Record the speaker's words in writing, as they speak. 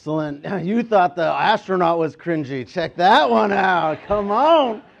Excellent. You thought the astronaut was cringy. Check that one out. Come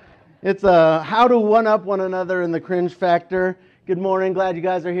on. It's how to one-up one another in the cringe factor. Good morning. Glad you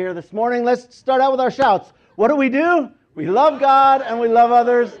guys are here this morning. Let's start out with our shouts. What do? We love God and we love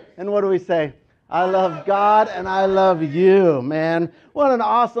others. And what do we say? I love God and I love you, man. What an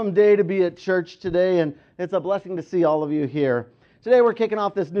awesome day to be at church today. And it's a blessing to see all of you here. Today we're kicking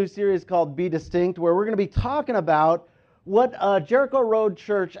off this new series called Be Distinct, where we're going to be talking about what Jericho Road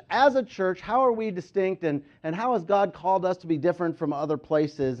Church, as a church, how are we distinct and how has God called us to be different from other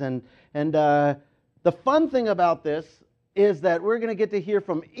places? And the fun thing about this is that we're going to get to hear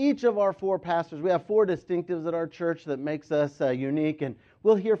from each of our four pastors. We have four distinctives at our church that makes us unique, and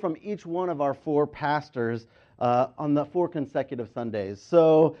we'll hear from each one of our four pastors on the 4 consecutive Sundays.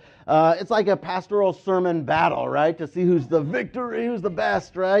 So it's like a pastoral sermon battle, right? To see who's the victory, who's the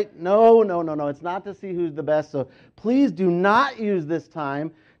best, right? No. It's not to see who's the best. So please do not use this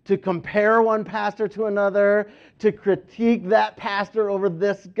time to compare one pastor to another, to critique that pastor over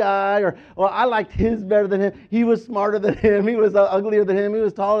this guy, or, well, I liked his better than him. He was smarter than him. He was uglier than him. He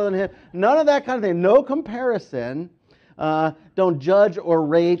was taller than him. None of that kind of thing. No comparison. Don't judge or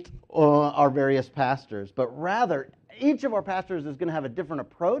rate our various pastors, but rather each of our pastors is going to have a different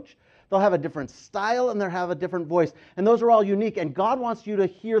approach. They'll have a different style and they'll have a different voice, and those are all unique, and God wants you to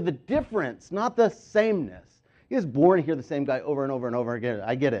hear the difference, not the sameness. He is boring to hear the same guy over and over and over again.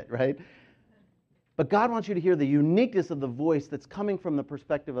 I get it, right? But God wants you to hear the uniqueness of the voice that's coming from the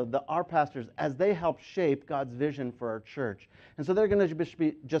perspective of our pastors as they help shape God's vision for our church. And so they're going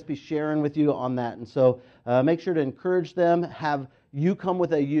to just be sharing with you on that. And so make sure to encourage them, have you come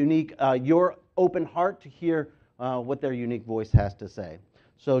with a unique, your open heart to hear what their unique voice has to say.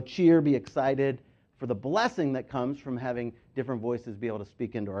 So cheer, be excited for the blessing that comes from having different voices be able to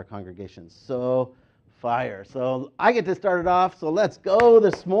speak into our congregations. So fire. So I get to start it off, so let's go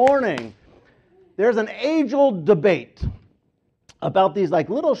this morning. There's an age-old debate about these like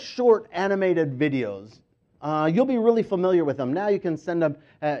little short animated videos. You'll be really familiar with them. Now you can send them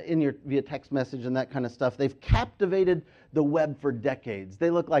via text message and that kind of stuff. They've captivated the web for decades. They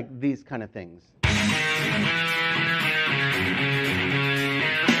look like these kind of things.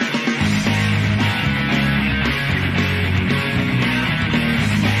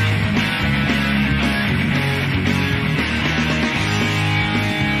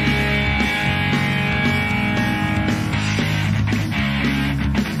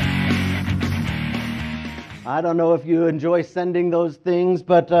 I don't know if you enjoy sending those things,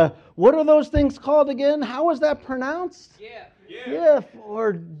 but what are those things called again? How is that pronounced? GIF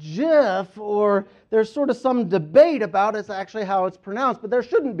or GIF, or there's sort of some debate about it's actually how it's pronounced, but there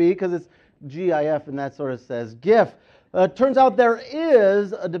shouldn't be because it's GIF and that sort of says GIF. Turns out there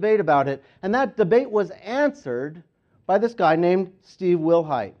is a debate about it, and that debate was answered by this guy named Steve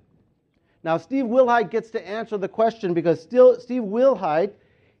Wilhite. Now, Steve Wilhite gets to answer the question because Steve Wilhite,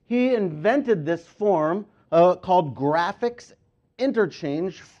 he invented this form called graphics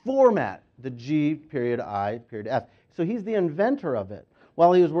interchange format, the G.I.F. So he's the inventor of it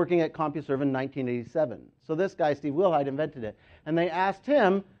while he was working at CompuServe in 1987. So this guy, Steve Wilhite, invented it. And they asked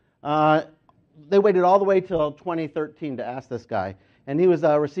him, they waited all the way till 2013 to ask this guy. And he was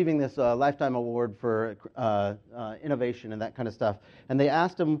receiving this Lifetime Award for innovation and that kind of stuff. And they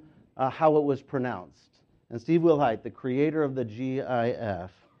asked him how it was pronounced. And Steve Wilhite, the creator of the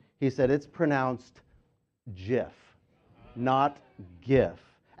GIF, he said it's pronounced GIF, not GIF,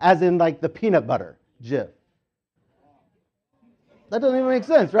 as in like the peanut butter, GIF. That doesn't even make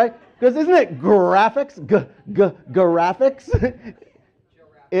sense, right? Because isn't it graphics? Graphics?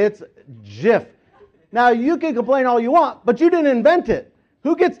 It's GIF. Now, you can complain all you want, but you didn't invent it.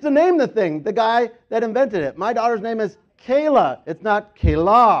 Who gets to name the thing? The guy that invented it. My daughter's name is Kayla. It's not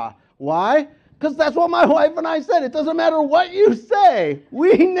Kayla. Why? Because that's what my wife and I said. It doesn't matter what you say.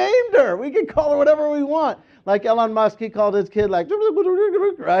 We named her. We can call her whatever we want. Like Elon Musk, he called his kid like,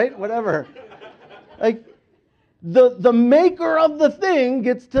 right? Whatever. Like, the maker of the thing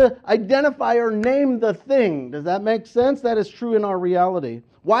gets to identify or name the thing. Does that make sense? That is true in our reality.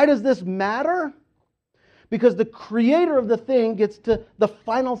 Why does this matter? Because the creator of the thing gets to the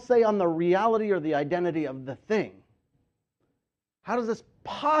final say on the reality or the identity of the thing. How does this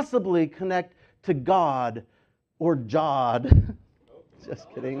possibly connect to God or Jod? Just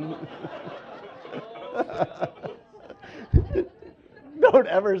kidding. Don't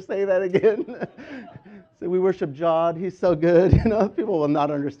ever say that again. Say we worship Jod. He's so good. People will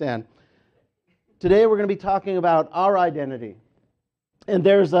not understand. Today we're going to be talking about our identity. And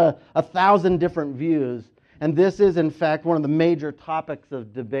there's 1,000 different views. And this is, in fact, one of the major topics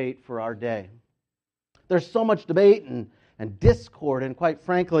of debate for our day. There's so much debate and and discord and, quite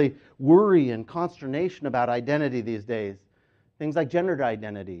frankly, worry and consternation about identity these days. Things like gender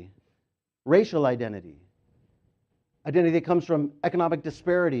identity, racial identity, identity that comes from economic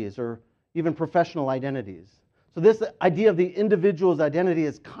disparities or even professional identities. So this idea of the individual's identity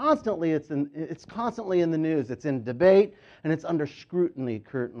is constantly, it's constantly in the news. It's in debate, and it's under scrutiny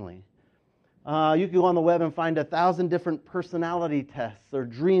currently. You can go on the web and find 1,000 different personality tests or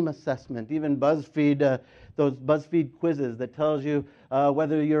dream assessment, even BuzzFeed, those BuzzFeed quizzes that tells you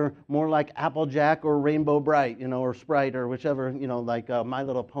whether you're more like Applejack or Rainbow Bright, or Sprite or whichever, like My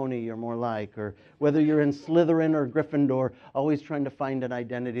Little Pony you're more like, or whether you're in Slytherin or Gryffindor, always trying to find an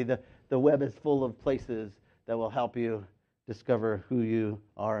identity. The web is full of places that will help you discover who you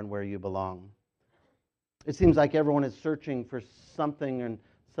are and where you belong. It seems like everyone is searching for something and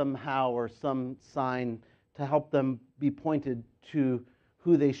somehow or some sign to help them be pointed to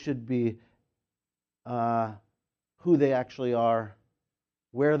who they should be, who they actually are,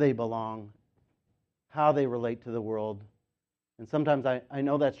 where they belong, how they relate to the world. And sometimes I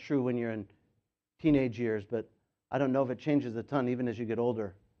know that's true when you're in teenage years, but I don't know if it changes a ton even as you get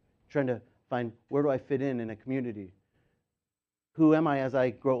older. Trying to find, where do I fit in a community? Who am I as I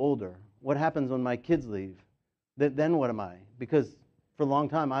grow older? What happens when my kids leave? Then what am I? Because for a long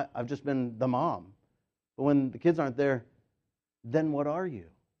time, I've just been the mom. But when the kids aren't there, then what are you?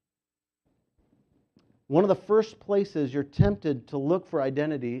 One of the first places you're tempted to look for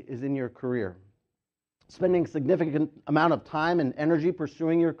identity is in your career. Spending a significant amount of time and energy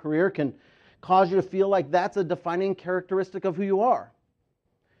pursuing your career can cause you to feel like that's a defining characteristic of who you are.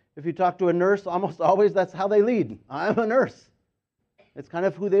 If you talk to a nurse, almost always that's how they lead. I'm a nurse. It's kind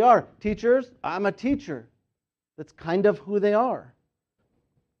of who they are. Teachers, I'm a teacher. That's kind of who they are.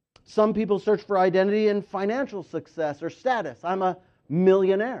 Some people search for identity in financial success or status. I'm a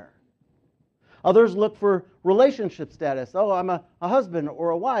millionaire. Others look for relationship status. Oh, I'm a husband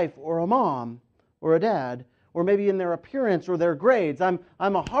or a wife or a mom or a dad, or maybe in their appearance or their grades. I'm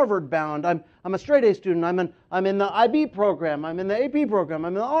a Harvard bound. I'm a straight A student. I'm in the IB program. I'm in the AP program.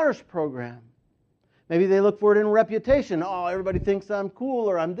 I'm in the honors program. Maybe they look for it in reputation. Oh, everybody thinks I'm cool,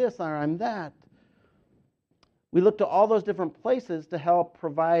 or I'm this, or I'm that. We look to all those different places to help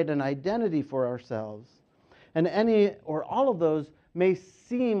provide an identity for ourselves. And any or all of those may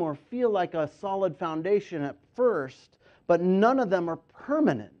seem or feel like a solid foundation at first, but none of them are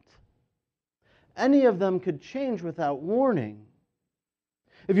permanent. Any of them could change without warning.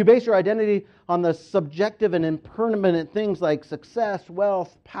 If you base your identity on the subjective and impermanent things like success,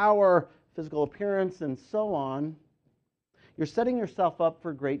 wealth, power, physical appearance, and so on, you're setting yourself up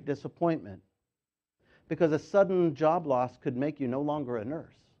for great disappointment, because a sudden job loss could make you no longer a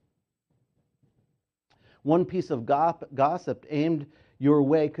nurse. One piece of gossip aimed your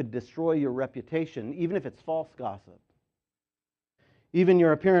way could destroy your reputation, even if it's false gossip. Even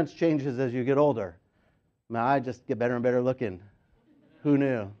your appearance changes as you get older. I just get better and better looking. Who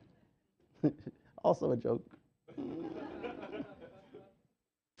knew? Also a joke.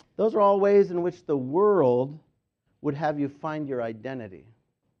 Those are all ways in which the world would have you find your identity.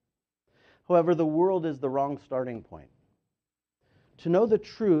 However, the world is the wrong starting point. To know the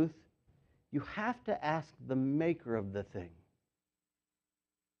truth, you have to ask the maker of the thing.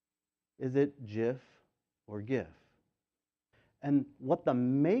 Is it Jif or Gif? And what the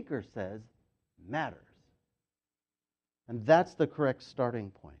maker says matters. And that's the correct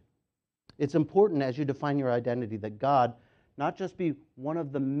starting point. It's important as you define your identity that God not just be one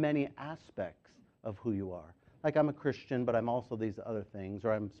of the many aspects of who you are. Like, I'm a Christian, but I'm also these other things,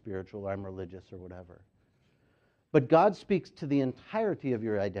 or I'm spiritual, or I'm religious, or whatever. But God speaks to the entirety of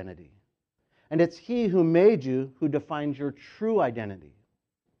your identity. And it's He who made you who defines your true identity.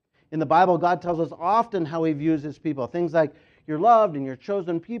 In the Bible, God tells us often how He views His people. Things like, you're loved, and you're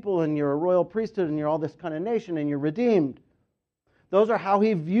chosen people, and you're a royal priesthood, and you're all this kind of nation, and you're redeemed. Those are how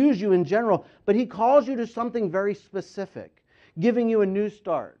He views you in general. But He calls you to something very specific, giving you a new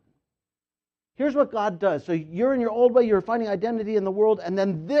start. Here's what God does. So you're in your old way, you're finding identity in the world, and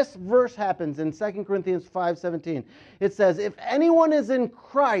then this verse happens in 2 Corinthians 5:17. It says, if anyone is in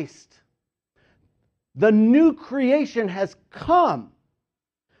Christ, the new creation has come.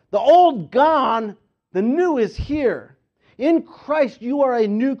 The old gone, the new is here. In Christ, you are a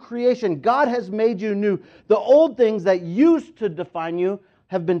new creation. God has made you new. The old things that used to define you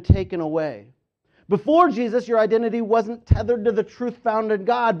have been taken away. Before Jesus, your identity wasn't tethered to the truth found in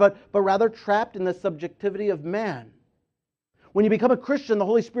God, but rather trapped in the subjectivity of man. When you become a Christian, the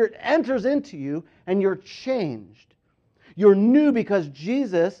Holy Spirit enters into you and you're changed. You're new because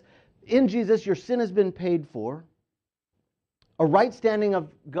in Jesus, your sin has been paid for. A right standing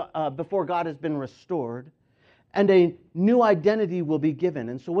before God has been restored. and a new identity will be given.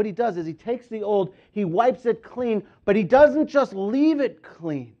 And so what he does is he takes the old, he wipes it clean, but he doesn't just leave it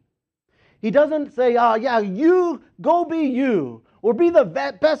clean. He doesn't say, oh yeah, you go be you, or be the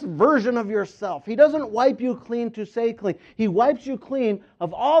best version of yourself. He doesn't wipe you clean to say clean. He wipes you clean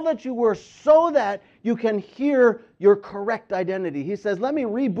of all that you were so that you can hear your correct identity. He says, let me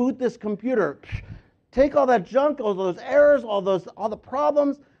reboot this computer. Take all that junk, all those errors, all the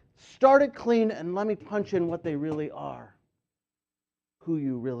problems, start it clean, and let me punch in what they really are, who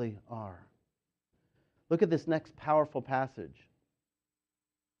you really are. Look at this next powerful passage.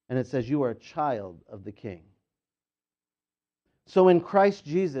 And it says, you are a child of the King. So in Christ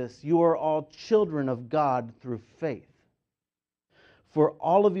Jesus, you are all children of God through faith. For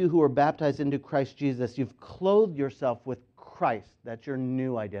all of you who are baptized into Christ Jesus, you've clothed yourself with Christ. That's your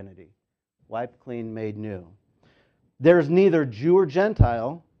new identity. Wiped clean, made new. There's neither Jew or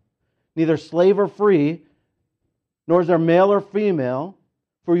Gentile, neither slave or free, nor is there male or female,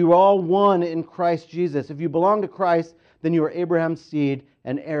 for you are all one in Christ Jesus. If you belong to Christ, then you are Abraham's seed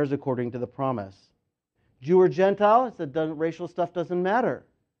and heirs according to the promise. Jew or Gentile, it said racial stuff doesn't matter.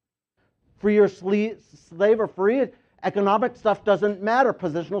 Free or slave or free, economic stuff doesn't matter.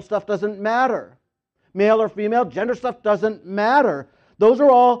 Positional stuff doesn't matter. Male or female, gender stuff doesn't matter. Those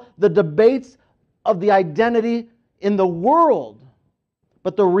are all the debates of the identity in the world.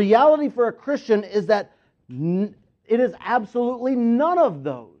 But the reality for a Christian is that it is absolutely none of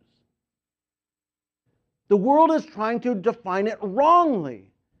those. The world is trying to define it wrongly.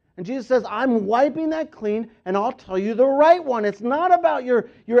 And Jesus says, I'm wiping that clean, and I'll tell you the right one. It's not about your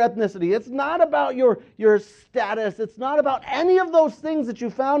ethnicity. It's not about your status. It's not about any of those things that you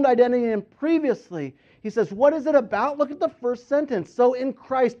found identity in previously. He says, what is it about? Look at the first sentence. So in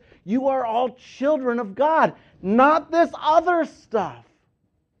Christ, you are all children of God, not this other stuff.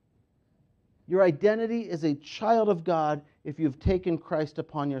 Your identity is a child of God if you've taken Christ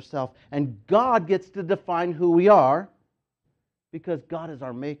upon yourself. And God gets to define who we are because God is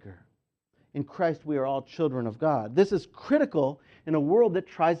our maker. In Christ, we are all children of God. This is critical in a world that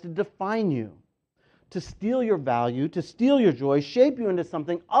tries to define you, to steal your value, to steal your joy, shape you into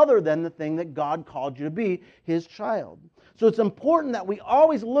something other than the thing that God called you to be, His child. So it's important that we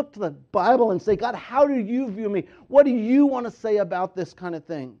always look to the Bible and say, God, how do you view me? What do you want to say about this kind of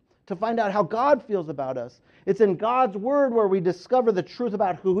thing? To find out how God feels about us. It's in God's Word where we discover the truth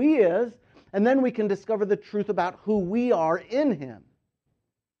about who He is, and then we can discover the truth about who we are in Him.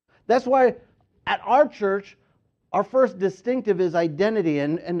 That's why at our church, our first distinctive is identity,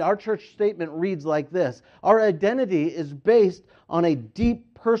 and our church statement reads like this. Our identity is based on a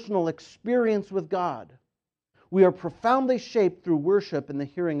deep personal experience with God. We are profoundly shaped through worship and the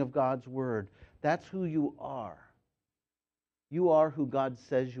hearing of God's Word. That's who you are. You are who God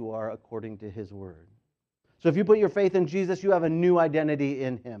says you are according to His Word. So if you put your faith in Jesus, you have a new identity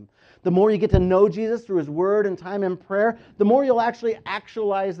in Him. The more you get to know Jesus through His Word and time in prayer, the more you'll actually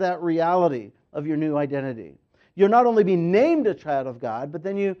actualize that reality of your new identity. You'll not only be named a child of God, but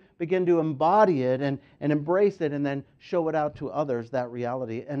then you begin to embody it and embrace it and then show it out to others, that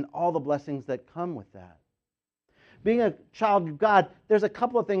reality, and all the blessings that come with that. Being a child of God, there's a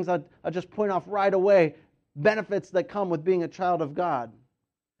couple of things I'll just point off right away. Benefits that come with being a child of God.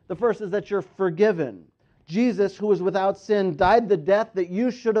 The first is that you're forgiven. Jesus, who was without sin, died the death that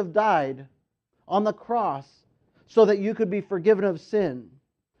you should have died on the cross so that you could be forgiven of sin.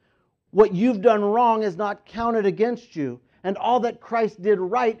 What you've done wrong is not counted against you, and all that Christ did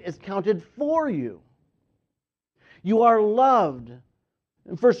right is counted for you. You are loved.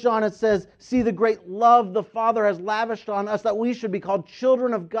 In 1 John it says, see the great love the Father has lavished on us that we should be called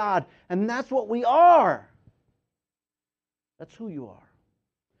children of God. And that's what we are. That's who you are.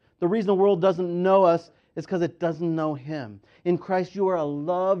 The reason the world doesn't know us is because it doesn't know Him. In Christ, you are a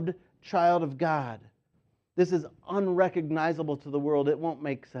loved child of God. This is unrecognizable to the world. It won't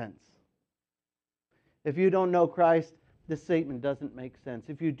make sense. If you don't know Christ, this statement doesn't make sense.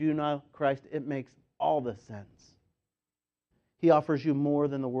 If you do know Christ, it makes all the sense. He offers you more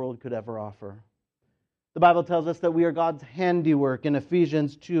than the world could ever offer. The Bible tells us that we are God's handiwork. In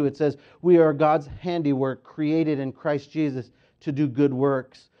Ephesians 2, it says, we are God's handiwork, created in Christ Jesus to do good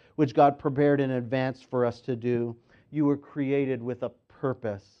works, which God prepared in advance for us to do. You were created with a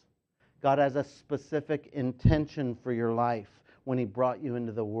purpose. God has a specific intention for your life when He brought you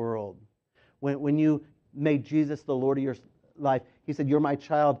into the world. When you made Jesus the Lord of your life, He said, you're my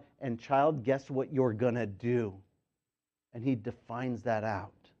child, and child, guess what you're going to do? And He defines that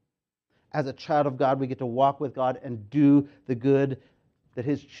out. As a child of God, we get to walk with God and do the good that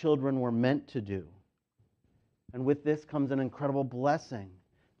His children were meant to do. And with this comes an incredible blessing.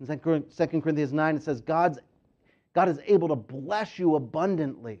 In 2 Corinthians 9, it says, God's God is able to bless you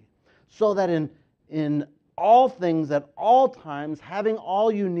abundantly, so that in all things, at all times, having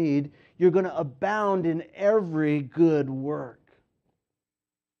all you need, you're going to abound in every good work.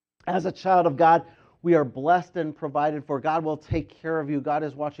 As a child of God, we are blessed and provided for. God will take care of you. God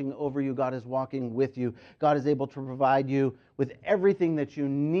is watching over you. God is walking with you. God is able to provide you with everything that you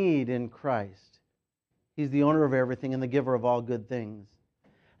need in Christ. He's the owner of everything and the giver of all good things.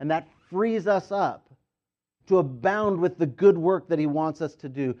 And that frees us up to abound with the good work that He wants us to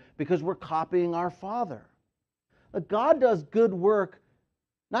do, because we're copying our Father. But God does good work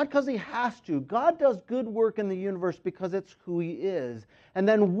not because He has to. God does good work in the universe because it's who He is. And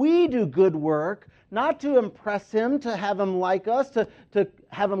then we do good work not to impress Him, to have Him like us, to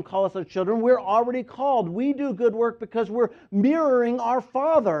have Him call us our children. We're already called. We do good work because we're mirroring our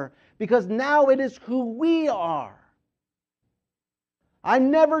Father, because now it is who we are. I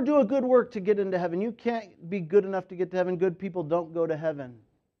never do a good work to get into heaven. You can't be good enough to get to heaven. Good people don't go to heaven.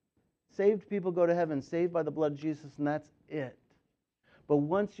 Saved people go to heaven, saved by the blood of Jesus, and that's it. But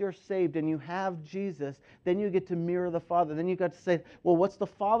once you're saved and you have Jesus, then you get to mirror the Father. Then you got to say, well, what's the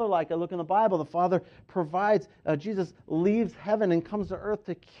Father like? I look in the Bible. The Father provides. Jesus leaves heaven and comes to earth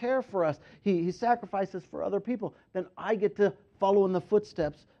to care for us. He sacrifices for other people. Then I get to follow in the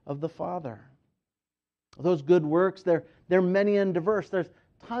footsteps of the Father. Those good works, they're many and diverse. There's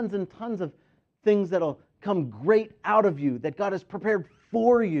tons and tons of things that'll come great out of you, that God has prepared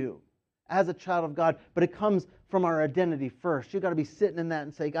for you as a child of God. But it comes from our identity first. You've got to be sitting in that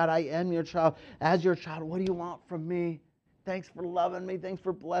and say, God, I am your child. As your child, what do you want from me? Thanks for loving me. Thanks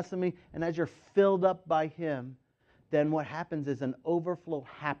for blessing me. And as you're filled up by Him, then what happens is an overflow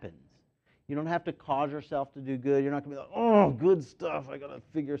happens. You don't have to cause yourself to do good. You're not going to be like, oh, good stuff. I got to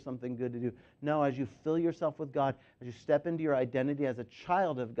figure something good to do. No, as you fill yourself with God, as you step into your identity as a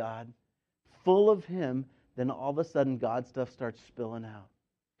child of God, full of Him, then all of a sudden God stuff starts spilling out.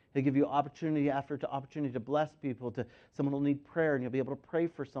 He'll give you opportunity after opportunity to bless people. Someone will need prayer, and you'll be able to pray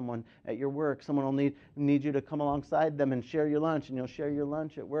for someone at your work. Someone will need you to come alongside them and share your lunch, and you'll share your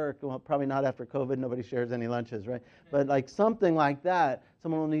lunch at work. Well, probably not after COVID. Nobody shares any lunches, right? But like something like that.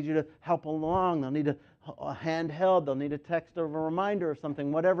 Someone will need you to help along. They'll need a handheld. They'll need a text or a reminder of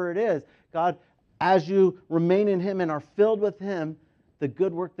something, whatever it is. God, as you remain in Him and are filled with Him, the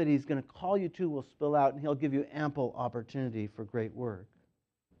good work that He's going to call you to will spill out, and He'll give you ample opportunity for great work.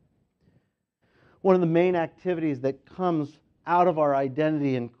 One of the main activities that comes out of our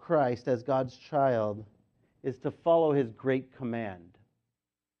identity in Christ as God's child is to follow His great command.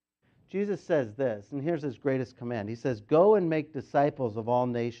 Jesus says this, and here's His greatest command. He says, "Go and make disciples of all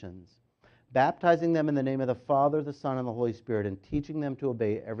nations, baptizing them in the name of the Father, the Son, and the Holy Spirit, and teaching them to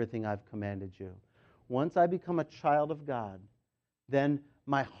obey everything I've commanded you." Once I become a child of God, then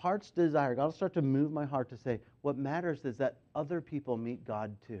my heart's desire, God will start to move my heart to say, what matters is that other people meet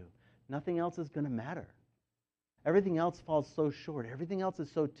God too. Nothing else is going to matter. Everything else falls so short. Everything else is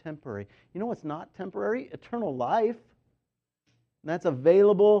so temporary. You know what's not temporary? Eternal life. And that's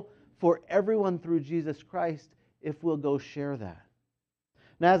available for everyone through Jesus Christ if we'll go share that.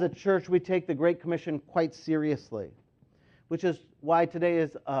 Now, as a church, we take the Great Commission quite seriously, which is why today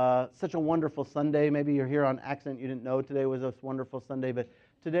is such a wonderful Sunday. Maybe you're here on accident. You didn't know today was a wonderful Sunday, but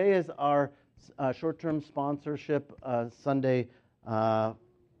today is our short-term sponsorship Sunday.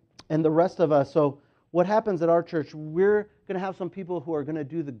 And the rest of us, so what happens at our church, we're going to have some people who are going to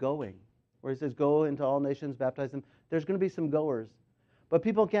do the going, where He says, go into all nations, baptize them. There's going to be some goers. But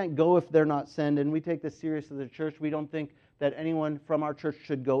people can't go if they're not sent, and we take this serious as a church. We don't think that anyone from our church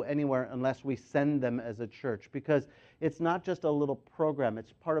should go anywhere unless we send them as a church, because it's not just a little program.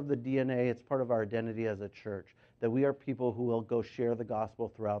 It's part of the DNA. It's part of our identity as a church, that we are people who will go share the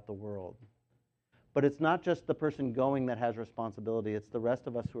gospel throughout the world. But it's not just the person going that has responsibility. It's the rest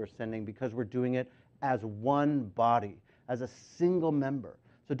of us who are sending, because we're doing it as one body, as a single member.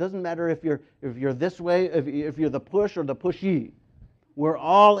 So it doesn't matter if you're this way, if you're the push or the pushee. We're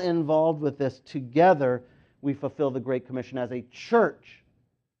all involved with this. Together, we fulfill the Great Commission as a church.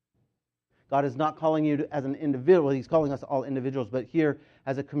 God is not calling you as an individual. He's calling us all individuals. But here,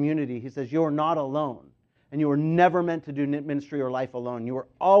 as a community, He says, you're not alone. And you were never meant to do ministry or life alone. You were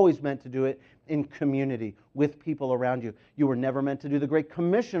always meant to do it in community with people around you. You were never meant to do the Great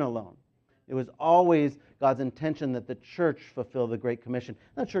Commission alone. It was always God's intention that the church fulfill the Great Commission.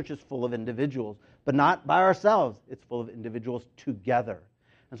 The church is full of individuals, but not by ourselves. It's full of individuals together.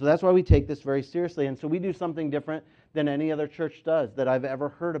 And so that's why we take this very seriously. And so we do something different than any other church does that I've ever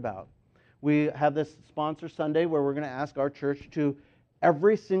heard about. We have this Sponsor Sunday where we're going to ask our church to,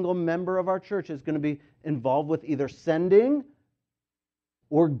 every single member of our church is going to be involved with either sending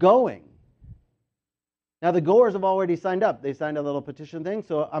or going. Now, the goers have already signed up. They signed a little petition thing,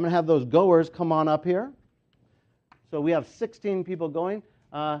 so I'm going to have those goers come on up here. So we have 16 people going.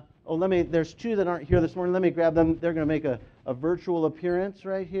 There's 2 that aren't here this morning. Let me grab them. They're going to make a virtual appearance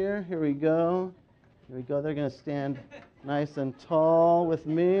right here. Here we go. Here we go. They're going to stand nice and tall with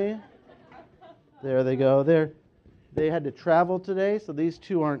me. There they go. They had to travel today, so these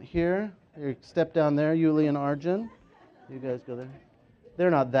 2 aren't here. They step down there, Yuli and Arjun. You guys go there. They're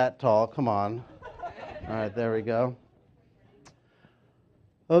not that tall. Come on. All right, there we go.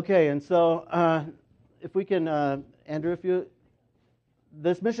 Okay, and so if we can, Andrew,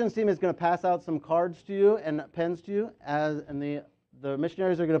 this missions team is going to pass out some cards to you and pens to you, and the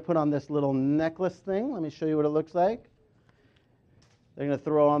missionaries are going to put on this little necklace thing. Let me show you what it looks like. They're going to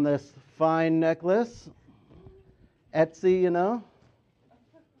throw on this fine necklace. Etsy, you know.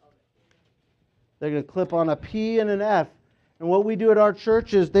 They're going to clip on a P and an F. And what we do at our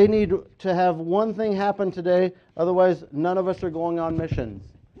church is they need to have one thing happen today, otherwise none of us are going on missions.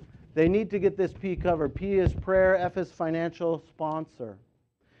 They need to get this P covered. P is prayer, F is financial sponsor.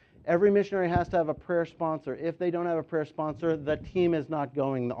 Every missionary has to have a prayer sponsor. If they don't have a prayer sponsor, the team is not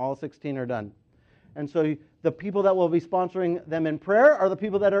going. All 16 are done. And so the people that will be sponsoring them in prayer are the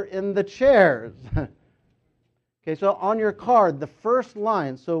people that are in the chairs. Okay, so on your card, the first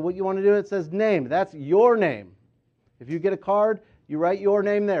line, so what you want to do, it says name. That's your name. If you get a card, you write your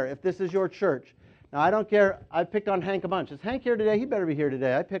name there, if this is your church. Now, I don't care. I picked on Hank a bunch. Is Hank here today? He better be here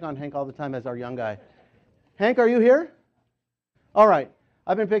today. I pick on Hank all the time as our young guy. Hank, are you here? All right.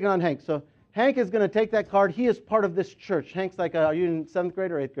 I've been picking on Hank. So Hank is going to take that card. He is part of this church. Hank's like, are you in 7th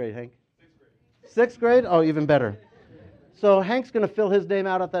grade or 8th grade, Hank? 6th grade. 6th grade? Oh, even better. So Hank's going to fill his name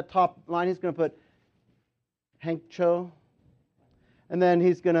out at that top line. He's going to put Hank Cho. And then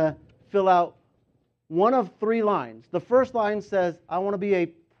he's going to fill out one of 3 lines. The first line says, I want to be a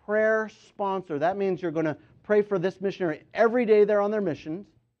prayer sponsor. That means you're going to pray for this missionary every day they're on their missions.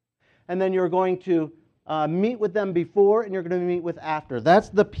 And then you're going to meet with them before and you're going to meet with after. That's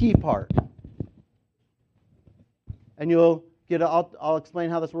the P part. And you'll get, I'll explain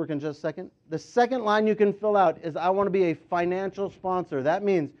how this works in just a second. The second line you can fill out is I want to be a financial sponsor. That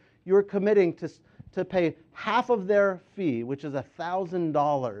means you're committing to pay half of their fee, which is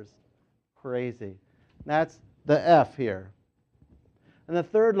 $1,000. Crazy. That's the F here. And the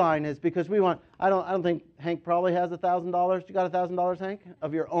third line is because we want, I don't think Hank probably has $1,000. You got $1,000, Hank?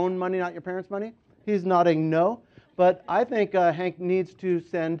 Of your own money, not your parents' money? He's nodding no. But I think Hank needs to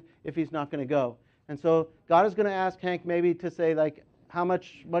send if he's not going to go. And so God is going to ask Hank maybe to say, like, how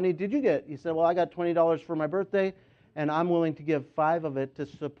much money did you get? He said, well, I got $20 for my birthday, and I'm willing to give 5 of it to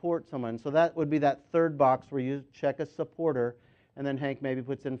support someone. So that would be that third box where you check a supporter, and then Hank maybe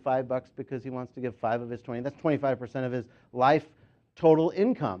puts in $5 because he wants to give 5 of his 20. That's 25% of his life total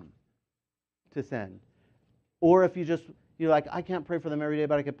income to send. Or if you're like, I can't pray for them every day,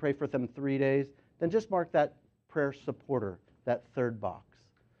 but I could pray for them 3 days, then just mark that prayer supporter, that third box.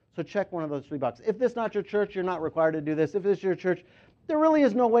 So check one of those 3 boxes. If this is not your church, you're not required to do this. If this is your church, there really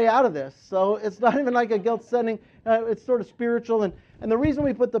is no way out of this. So it's not even like a guilt setting. It's sort of spiritual. And the reason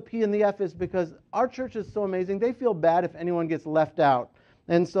we put the P and the F is because our church is so amazing. They feel bad if anyone gets left out.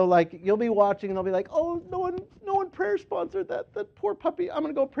 And so, like, you'll be watching and they'll be like, oh, no one prayer sponsored that poor puppy. I'm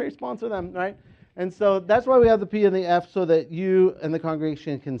going to go prayer sponsor them, right? And so that's why we have the P and the F, so that you and the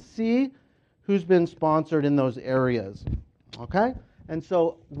congregation can see who's been sponsored in those areas. Okay? And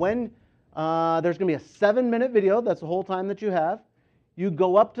so when there's going to be a 7-minute video, that's the whole time that you have. You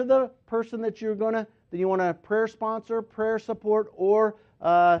go up to the person that you want to prayer sponsor, prayer support, or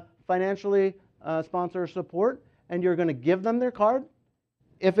financially sponsor or support, and you're going to give them their card.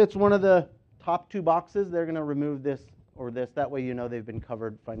 If it's one of the top 2 boxes, they're going to remove this or this. That way you know they've been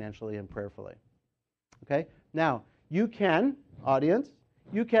covered financially and prayerfully. Okay? Now, you can, audience,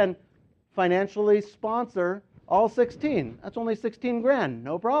 you can financially sponsor all 16. That's only 16 grand,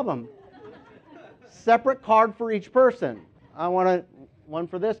 no problem. Separate card for each person. I want one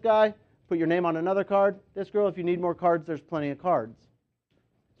for this guy, put your name on another card. This girl, if you need more cards, there's plenty of cards.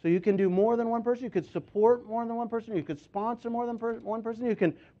 So you can do more than one person. You could support more than one person. You could sponsor more than one person. You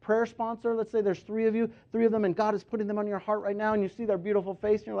can prayer sponsor. Let's say there's 3 of you, 3 of them, and God is putting them on your heart right now, and you see their beautiful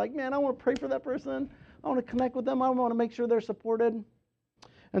face, and you're like, man, I want to pray for that person. I want to connect with them. I want to make sure they're supported.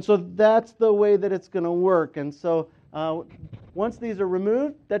 And so that's the way that it's going to work. And so once these are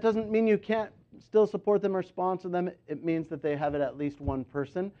removed, that doesn't mean you can't still support them or sponsor them. It means that they have it at least one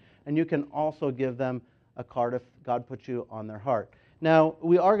person. And you can also give them a card if God puts you on their heart. Now,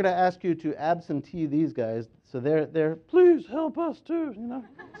 we are going to ask you to absentee these guys. So they're please help us too,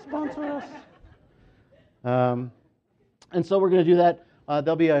 sponsor us. And so we're going to do that.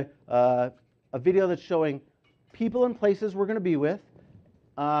 There'll be a a video that's showing people and places we're going to be with,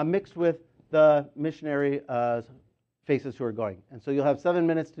 mixed with the missionary faces who are going. And so you'll have 7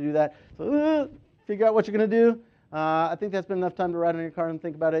 minutes to do that. So figure out what you're going to do. I think that's been enough time to ride in your car and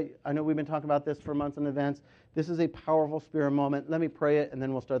think about it. I know we've been talking about this for months in advance. This is a powerful spirit moment. Let me pray it, and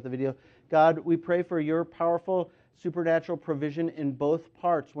then we'll start the video. God, we pray for your powerful supernatural provision in both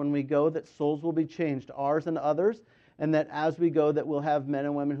parts when we go, that souls will be changed, ours and others, and that as we go, that we'll have men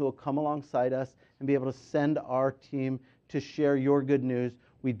and women who will come alongside us and be able to send our team to share your good news.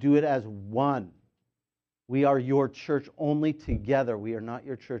 We do it as one. We are your church only together. We are not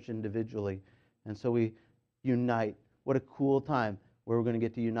your church individually. And so we unite. What a cool time where we're going to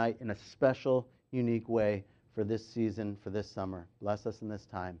get to unite in a special, unique way for this season, for this summer. Bless us in this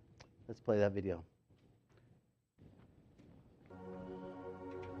time. Let's play that video.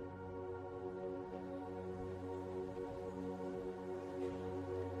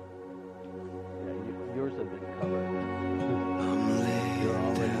 Yeah, yours have been covered. You're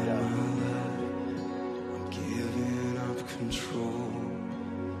already done. I'm giving up control.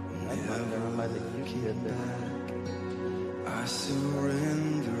 That's not verified that you did this. I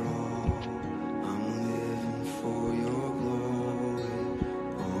surrender all. I'm living for your glory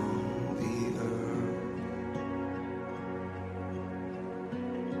on the earth.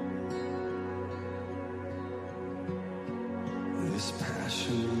 This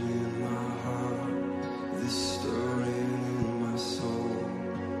passion in my heart, this stirring in my soul,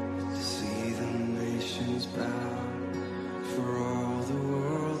 to see the nations bow, for all the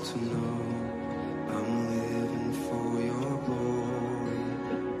world to know. I'm living for your glory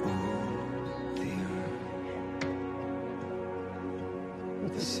on the earth. For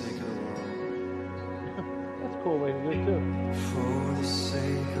the sake of the world. That's a cool way to do it too. For the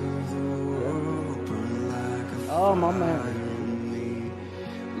sake of the world, burn like a Oh, my fire man. in me.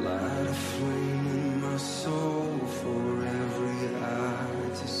 Light a flame in my soul for every eye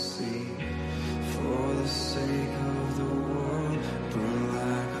to see. For the sake of the world, burn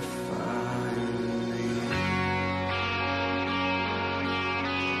like a fire in me.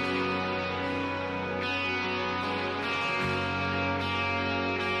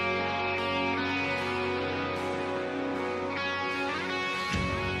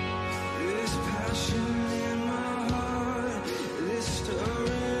 This passion in my heart, this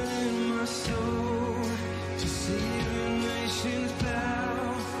stirring in my soul, to see the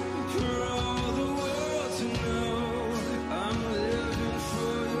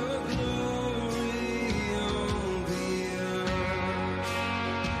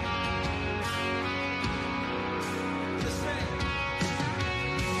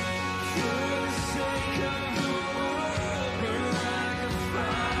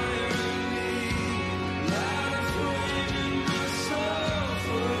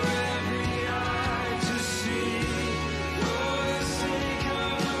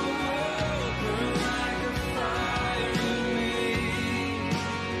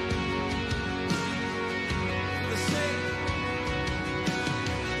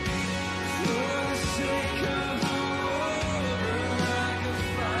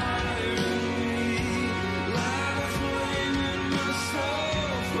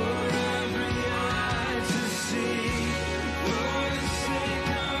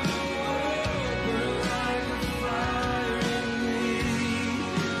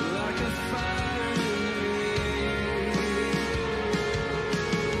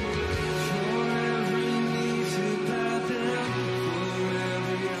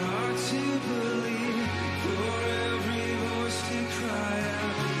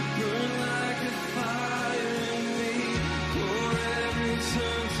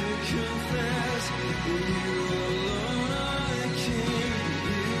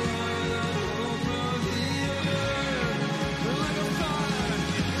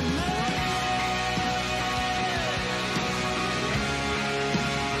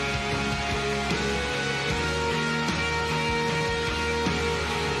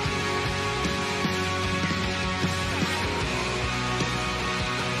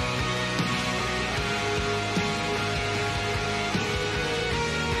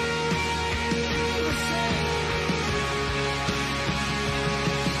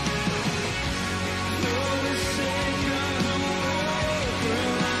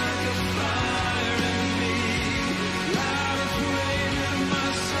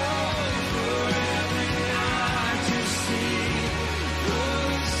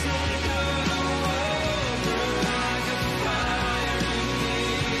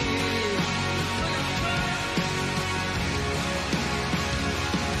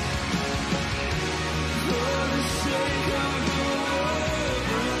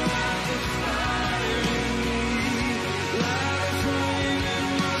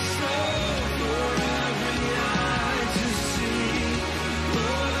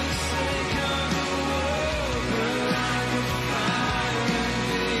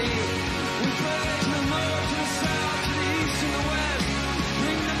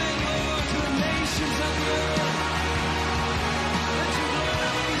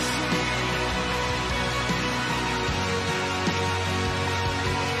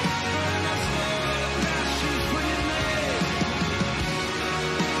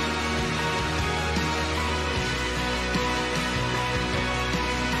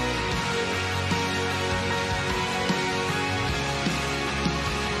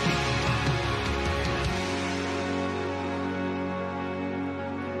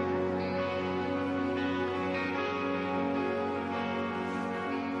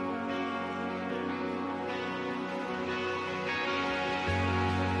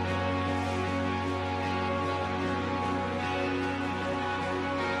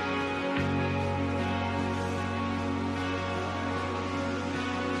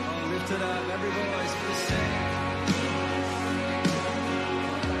lifted up. Every voice, please sing.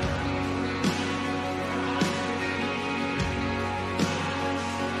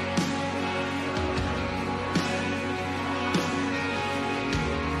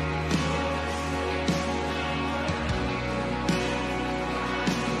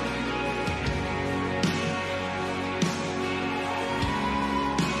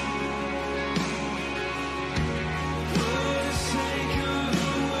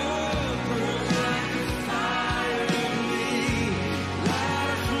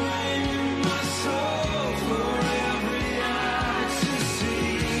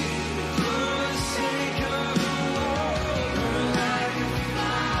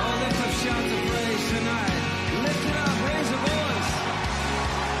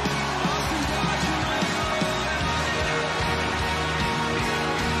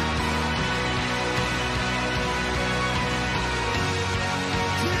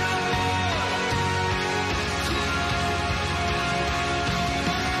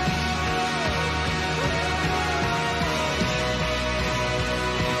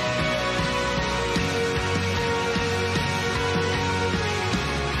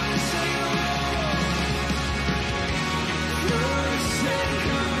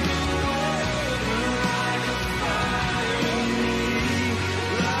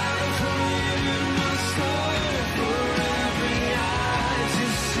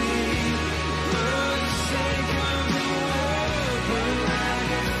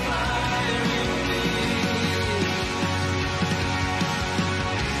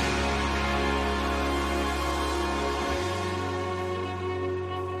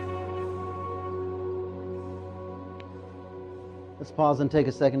 Let's pause and take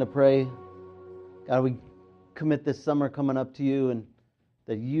a second to pray. God, we commit this summer coming up to you, and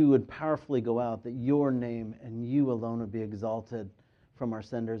that you would powerfully go out, that your name and you alone would be exalted from our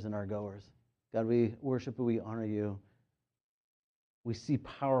senders and our goers. God, we worship you, we honor you. We see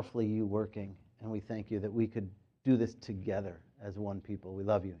powerfully you working, and we thank you that we could do this together as one people. We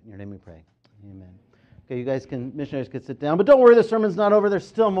love you. In your name we pray. Amen. Okay, you guys missionaries can sit down, but don't worry, the sermon's not over. There's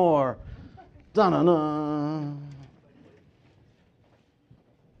still more. Da-na-na.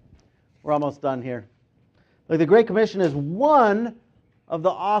 We're almost done here. Look, the Great Commission is one of the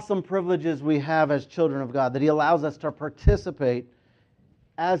awesome privileges we have as children of God, that He allows us to participate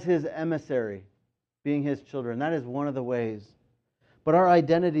as His emissary, being His children. That is one of the ways. But our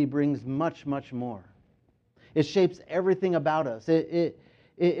identity brings much, much more. It shapes everything about us.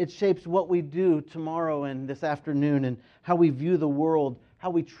 It shapes what we do tomorrow and this afternoon, and how we view the world, how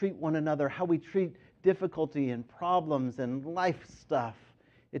we treat one another, how we treat difficulty and problems and life stuff.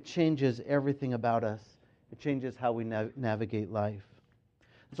 It changes everything about us. It changes how we navigate life.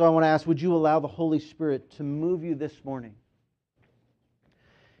 So I want to ask, would you allow the Holy Spirit to move you this morning?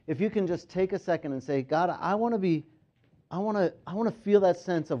 If you can just take a second and say, God, I want to feel that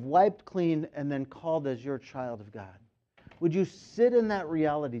sense of wiped clean and then called as your child of God. Would you sit in that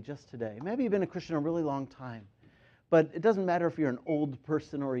reality just today? Maybe you've been a Christian a really long time, but it doesn't matter if you're an old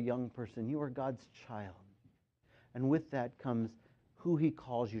person or a young person. You are God's child. And with that comes who He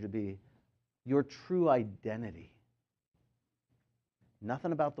calls you to be, your true identity.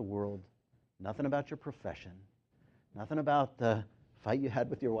 Nothing about the world, nothing about your profession, nothing about the fight you had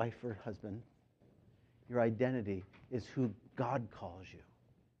with your wife or husband. Your identity is who God calls you.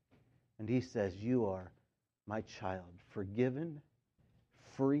 And He says, you are my child, forgiven,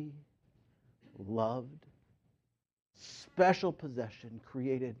 free, loved, special possession,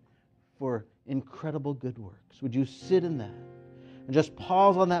 created for incredible good works. Would you sit in that? And just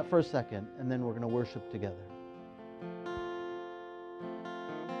pause on that for a second, and then we're going to worship together.